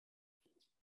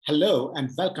Hello,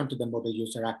 and welcome to the Mobile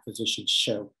User Acquisition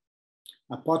Show,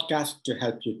 a podcast to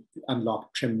help you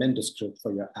unlock tremendous growth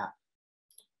for your app.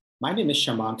 My name is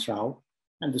Shamant Rao.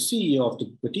 I'm the CEO of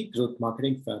the boutique growth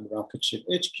marketing firm Rocketship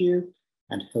HQ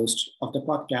and host of the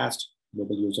podcast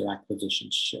Mobile User Acquisition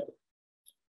Show.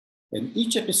 In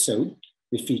each episode,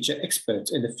 we feature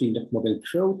experts in the field of mobile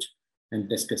growth and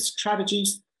discuss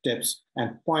strategies, tips,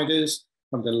 and pointers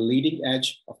from the leading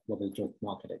edge of mobile growth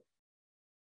marketing.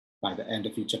 By the end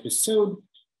of each episode,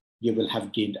 you will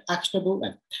have gained actionable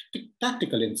and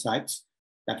tactical insights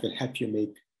that will help you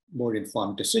make more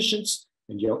informed decisions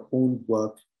in your own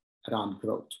work around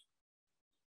growth.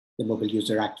 The Mobile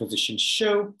User Acquisition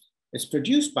Show is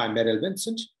produced by Meryl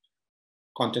Vincent,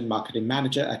 Content Marketing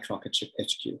Manager at Rocketship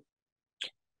HQ.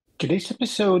 Today's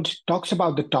episode talks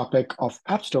about the topic of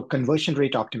App Store conversion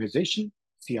rate optimization,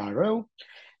 CRO,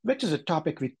 which is a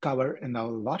topic we cover in a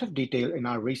lot of detail in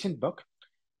our recent book,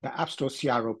 the App Store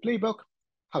CRO Playbook,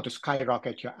 How to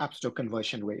Skyrocket Your App Store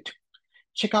Conversion Rate.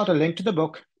 Check out a link to the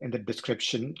book in the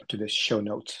description to this show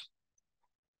notes.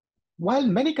 While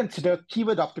many consider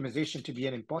keyword optimization to be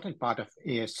an important part of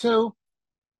ASO,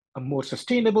 a more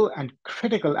sustainable and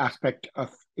critical aspect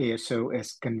of ASO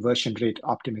is conversion rate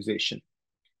optimization.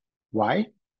 Why?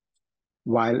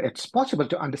 While it's possible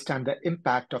to understand the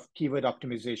impact of keyword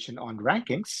optimization on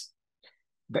rankings,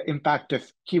 the impact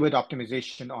of keyword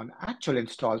optimization on actual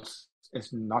installs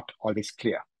is not always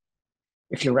clear.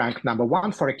 If you rank number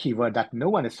one for a keyword that no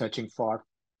one is searching for,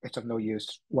 it's of no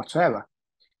use whatsoever.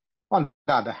 On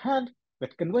the other hand,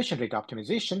 with conversion rate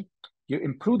optimization, you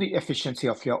improve the efficiency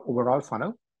of your overall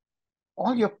funnel.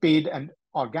 All your paid and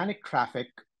organic traffic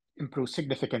improves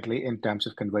significantly in terms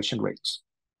of conversion rates.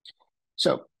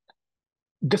 So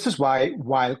this is why,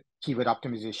 while keyword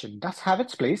optimization does have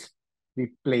its place, we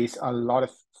place a lot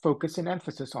of focus and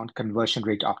emphasis on conversion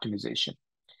rate optimization.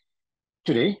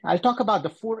 Today, I'll talk about the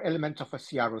 4 elements of a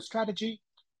CRO strategy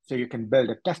so you can build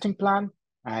a testing plan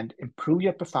and improve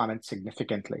your performance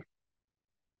significantly.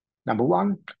 Number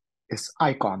 1 is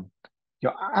icon.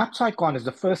 Your app's icon is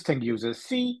the first thing users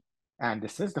see, and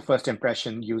this is the first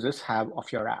impression users have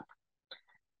of your app.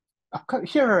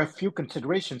 Here are a few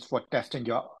considerations for testing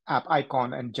your app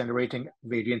icon and generating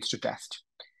variants to test.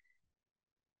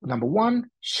 Number 1,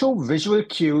 show visual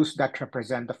cues that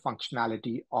represent the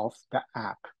functionality of the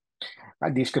app.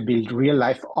 These could be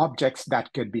real-life objects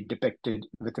that could be depicted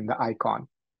within the icon.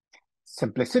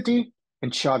 Simplicity,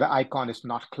 ensure the icon is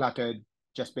not cluttered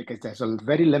just because there's a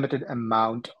very limited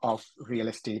amount of real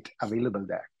estate available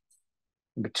there.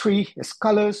 Number 3 is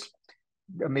colors.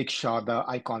 Make sure the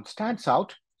icon stands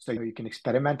out so you can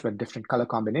experiment with different color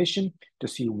combination to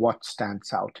see what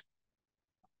stands out.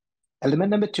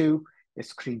 Element number 2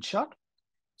 is screenshot.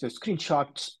 So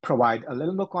screenshots provide a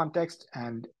little more context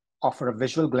and offer a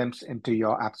visual glimpse into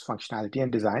your app's functionality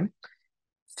and design.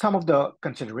 Some of the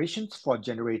considerations for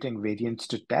generating variants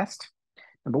to test.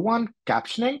 Number 1,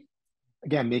 captioning.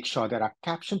 Again, make sure there are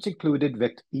captions included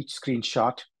with each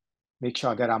screenshot. Make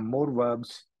sure there are more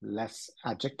verbs, less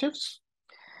adjectives.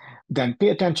 Then pay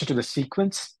attention to the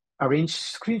sequence. Arrange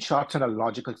screenshots in a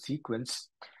logical sequence,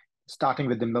 starting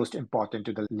with the most important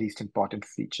to the least important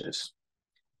features.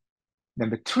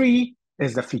 Number 3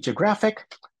 is the feature graphic.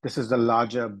 This is the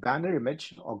larger banner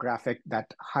image or graphic that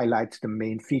highlights the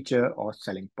main feature or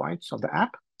selling points of the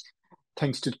app.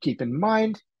 Things to keep in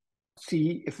mind.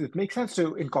 See if it makes sense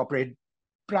to incorporate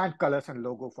brand colors and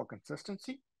logo for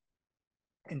consistency.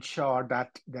 Ensure that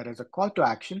there is a call to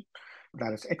action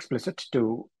that is explicit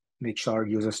to make sure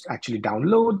users actually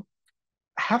download.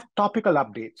 Have topical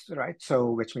updates, right?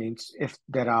 So which means if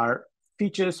there are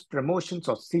features, promotions,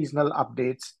 or seasonal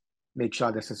updates, make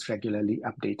sure this is regularly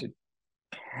updated.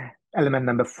 Element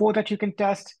number 4 that you can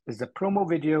test is the promo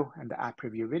video and the app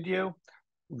review video,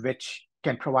 which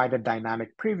can provide a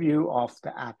dynamic preview of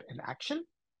the app in action.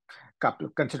 A couple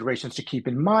of considerations to keep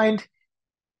in mind.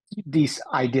 Keep these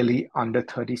ideally under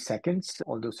 30 seconds,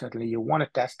 although certainly you want to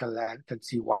test the length and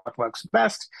see what works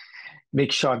best.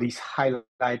 Make sure these highlight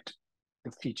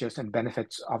the features and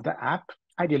benefits of the app.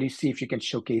 Ideally, see if you can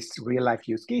showcase real-life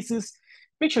use cases.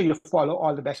 Make sure you follow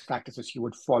all the best practices you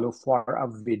would follow for a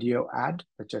video ad,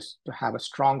 which is to have a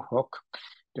strong hook,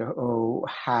 to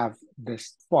have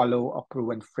this follow a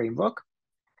proven framework.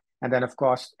 And then, of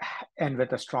course, end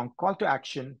with a strong call to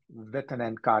action with an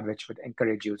end card, which would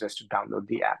encourage users to download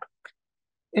the app.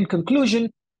 In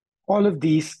conclusion, all of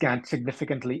these can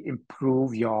significantly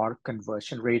improve your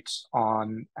conversion rates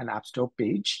on an App Store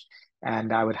page.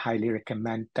 And I would highly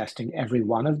recommend testing every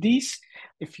one of these.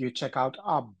 If you check out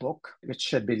our book, which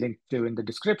should be linked to in the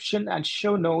description and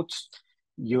show notes,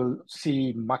 you'll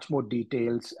see much more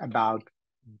details about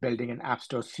building an App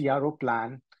Store CRO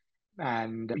plan.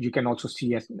 And you can also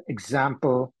see an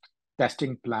example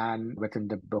testing plan within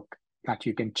the book that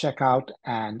you can check out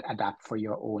and adapt for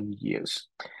your own use.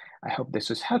 I hope this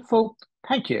was helpful.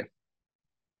 Thank you.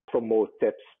 For more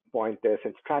tips, pointers,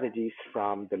 and strategies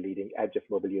from the leading edge of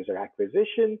mobile user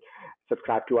acquisition,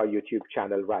 subscribe to our YouTube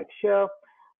channel right here,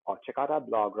 or check out our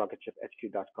blog,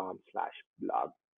 rocketship.hq.com/blog.